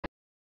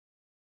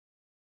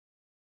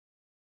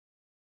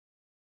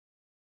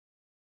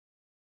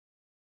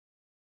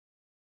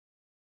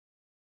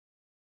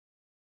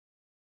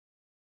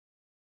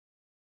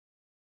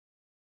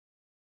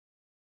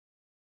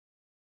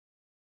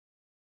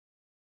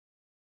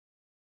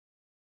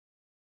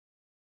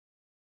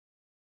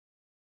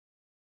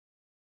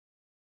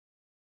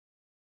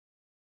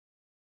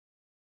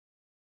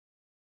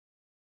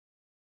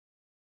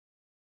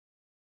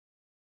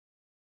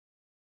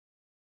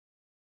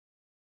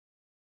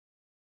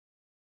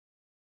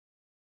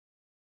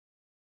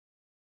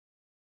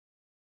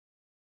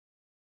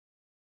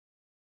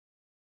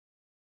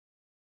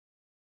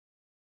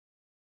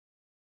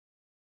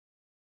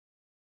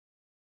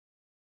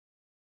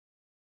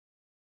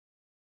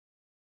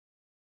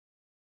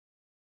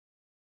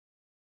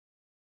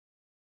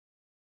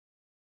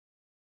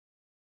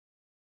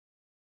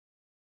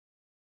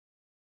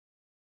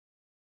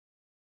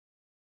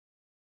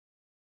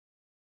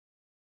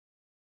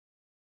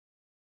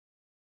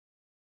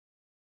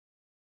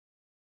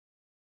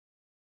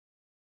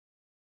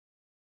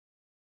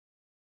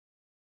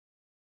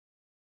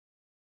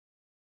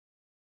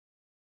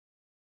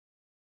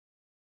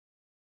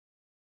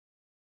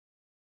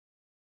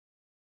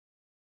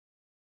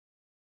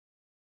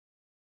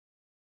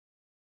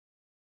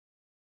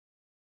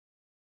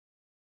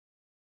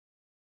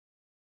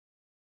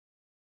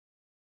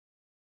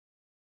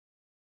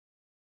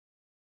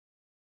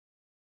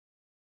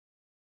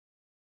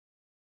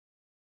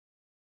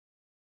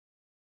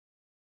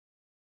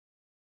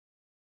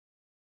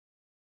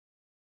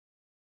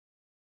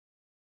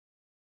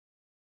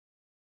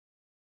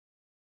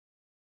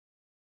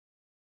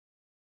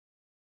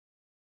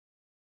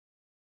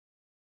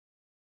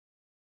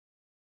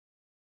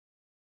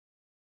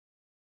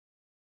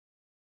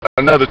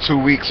another 2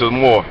 weeks or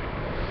more,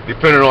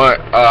 depending on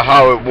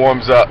how it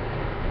warms up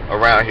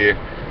around here.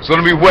 It's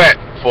going to be wet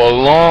for a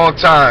long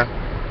time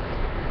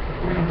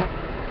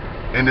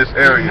in this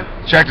area.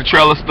 Tractor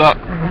trailer stuck.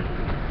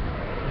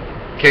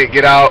 Can't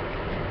get out.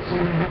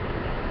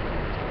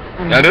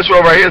 Now this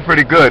road right here is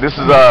pretty good. This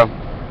is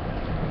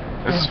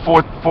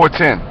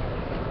 410.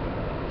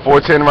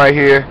 410 right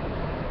here.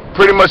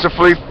 Pretty much a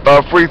free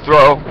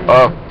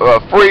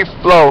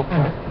flow.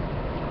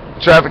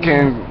 Traffic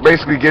can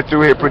basically get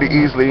through here pretty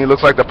easily. It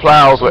looks like the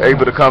plows were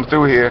able to come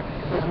through here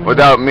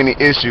without many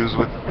issues,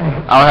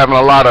 without having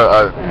a lot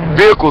of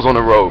vehicles on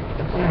the road.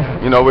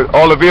 You know, with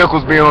all the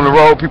vehicles being on the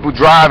road, people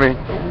driving,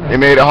 it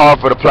made it hard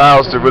for the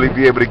plows to really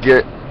be able to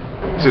get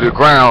to the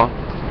ground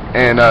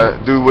and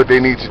do what they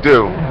need to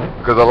do,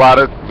 because a lot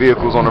of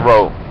vehicles on the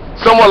road.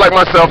 Somewhat like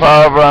myself,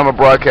 however, I'm a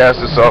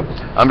broadcaster, so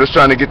I'm just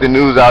trying to get the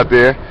news out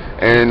there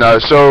and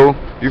show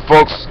you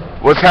folks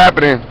what's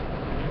happening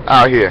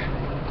out here.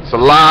 It's a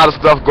lot of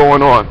stuff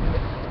going on.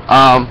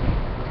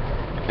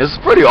 It's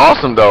pretty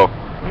awesome though.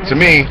 To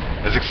me,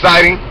 it's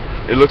exciting.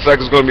 It looks like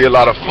it's going to be a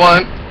lot of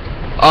fun.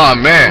 Oh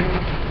man,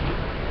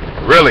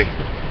 really.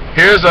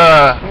 Here's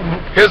a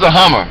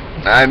Hummer,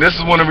 and this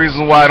is one of the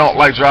reasons why I don't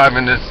like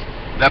driving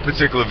that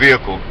particular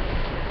vehicle.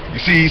 You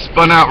see, he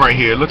spun out right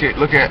here. Look at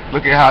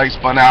how he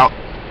spun out.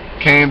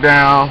 Came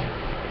down,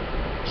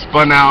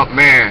 spun out.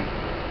 Man,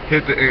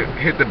 hit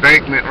the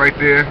embankment right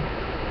there.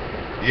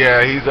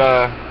 Yeah, he's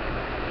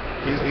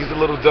a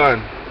little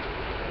done.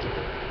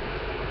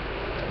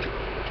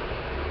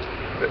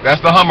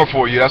 That's the Hummer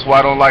for you. That's why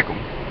I don't like them.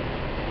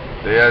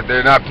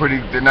 They're not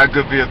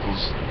good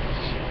vehicles.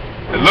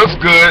 It looks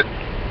good,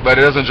 but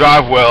it doesn't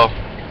drive well.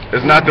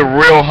 It's not the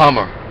real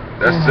Hummer.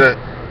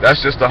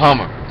 That's just the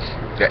Hummer,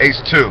 the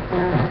H2.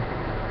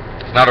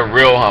 It's not a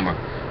real Hummer.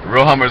 The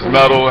real Hummer is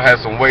metal,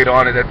 has some weight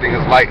on it. That thing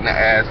is light in the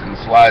ass and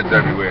slides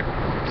everywhere.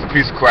 It's a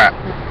piece of crap.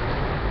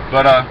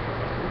 But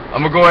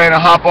I'm gonna go ahead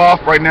and hop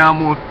off. Right now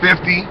I'm on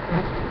 50,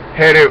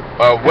 headed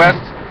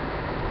west,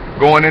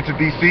 going into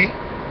DC,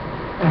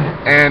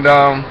 and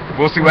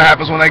we'll see what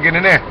happens when I get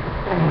in there.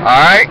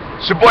 All right,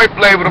 it's your boy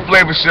Flavor, the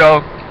Flavor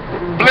Show,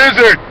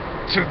 Blizzard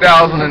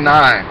 2009,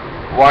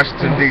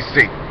 Washington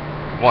DC.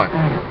 1.